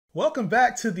Welcome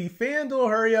back to the FanDuel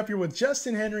Hurry Up. You're with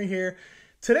Justin Henry here.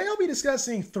 Today I'll be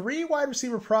discussing 3 wide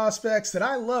receiver prospects that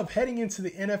I love heading into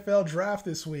the NFL draft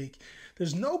this week.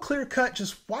 There's no clear cut,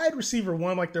 just wide receiver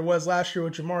one like there was last year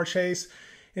with Jamar Chase.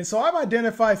 And so I've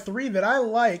identified 3 that I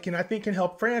like and I think can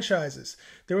help franchises.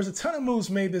 There was a ton of moves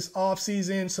made this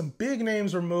offseason. Some big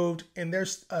names were moved, and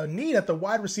there's a need at the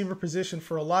wide receiver position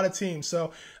for a lot of teams.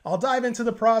 So I'll dive into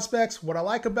the prospects, what I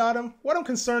like about them, what I'm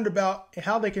concerned about, and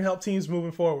how they can help teams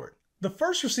moving forward. The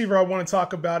first receiver I want to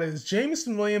talk about is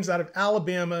Jameson out of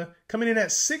Alabama, coming in at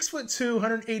 6'2",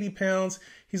 180 pounds.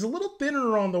 He's a little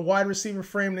thinner on the wide receiver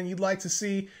frame than you'd like to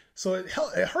see, so it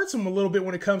hurts him a little bit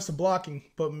when it comes to blocking.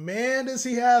 But man, does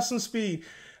he have some speed.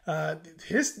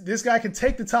 This guy can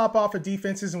take the top off of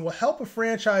defenses and will help a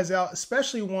franchise out,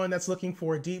 especially one that's looking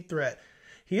for a deep threat.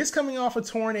 He is coming off a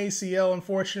torn ACL,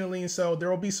 unfortunately, and so there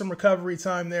will be some recovery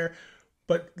time there.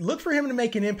 But look for him to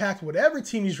make an impact with whatever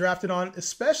team he's drafted on,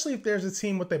 especially if there's a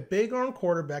team with a big arm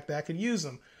quarterback that could use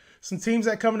him. Some teams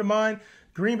that come to mind: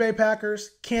 Green Bay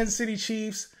Packers, Kansas City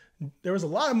Chiefs. There was a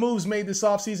lot of moves made this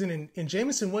offseason, and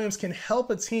Jameson Williams can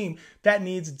help a team that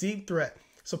needs a deep threat.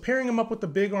 So pairing him up with the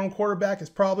big arm quarterback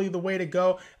is probably the way to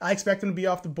go. I expect him to be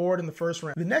off the board in the first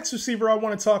round. The next receiver I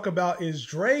want to talk about is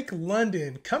Drake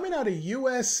London, coming out of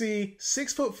USC,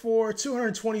 6'4",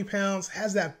 220 pounds,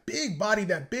 has that big body,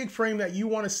 that big frame that you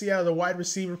want to see out of the wide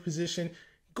receiver position.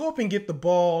 Go up and get the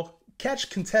ball,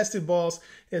 catch contested balls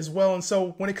as well. And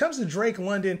so when it comes to Drake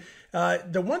London,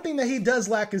 the one thing that he does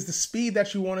lack is the speed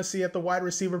that you want to see at the wide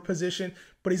receiver position,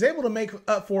 but he's able to make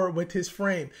up for it with his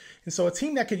frame. And so a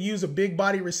team that could use a big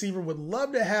body receiver would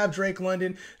love to have Drake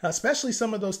London, especially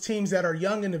some of those teams that are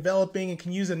young and developing and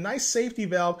can use a nice safety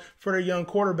valve for their young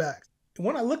quarterbacks.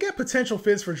 When I look at potential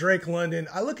fits for Drake London,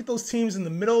 I look at those teams in the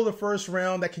middle of the first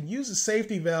round that can use a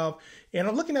safety valve, and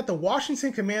I'm looking at the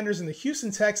Washington Commanders and the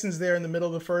Houston Texans there in the middle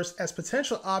of the first as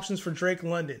potential options for Drake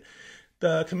London.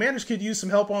 The Commanders could use some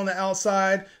help on the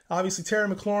outside, obviously Terry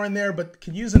McLaurin there, but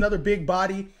could use another big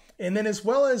body. And then as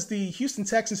well as the Houston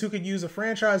Texans, who could use a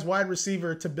franchise wide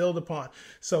receiver to build upon.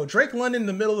 So Drake London in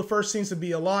the middle of the first seems to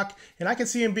be a lock, and I can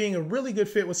see him being a really good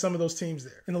fit with some of those teams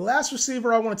there. And the last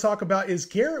receiver I want to talk about is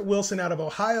Garrett Wilson out of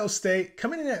Ohio State,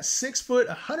 coming in at 6 foot,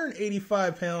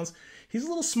 185 pounds. He's a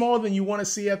little smaller than you want to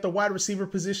see at the wide receiver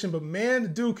position, but man, the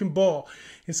dude can ball.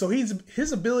 And so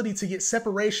his ability to get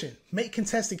separation, make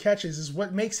contested catches is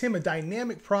what makes him a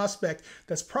dynamic prospect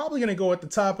that's probably going to go at the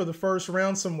top of the first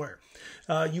round somewhere.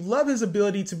 You love his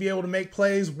ability to be able to make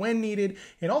plays when needed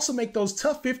and also make those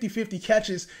tough 50-50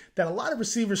 catches that a lot of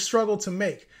receivers struggle to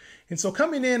make. And so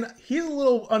coming in, he's a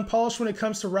little unpolished when it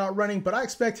comes to route running, but I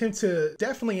expect him to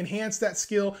definitely enhance that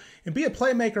skill and be a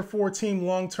playmaker for a team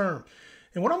long term.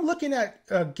 And when I'm looking at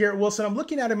Garrett Wilson, I'm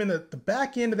looking at him in the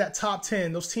back end of that top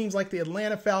 10, those teams like the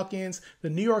Atlanta Falcons, the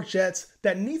New York Jets,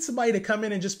 that need somebody to come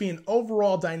in and just be an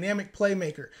overall dynamic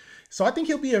playmaker. So I think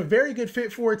he'll be a very good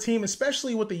fit for a team,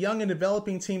 especially with the young and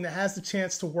developing team that has the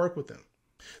chance to work with him.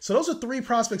 So those are 3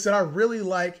 prospects that I really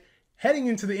like heading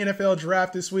into the NFL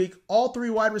draft this week. All 3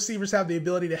 wide receivers have the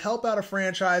ability to help out a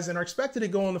franchise and are expected to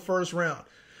go in the first round.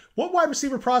 What wide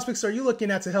receiver prospects are you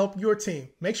looking at to help your team?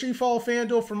 Make sure you follow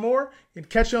FanDuel for more and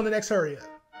catch you on the next Hurry Up.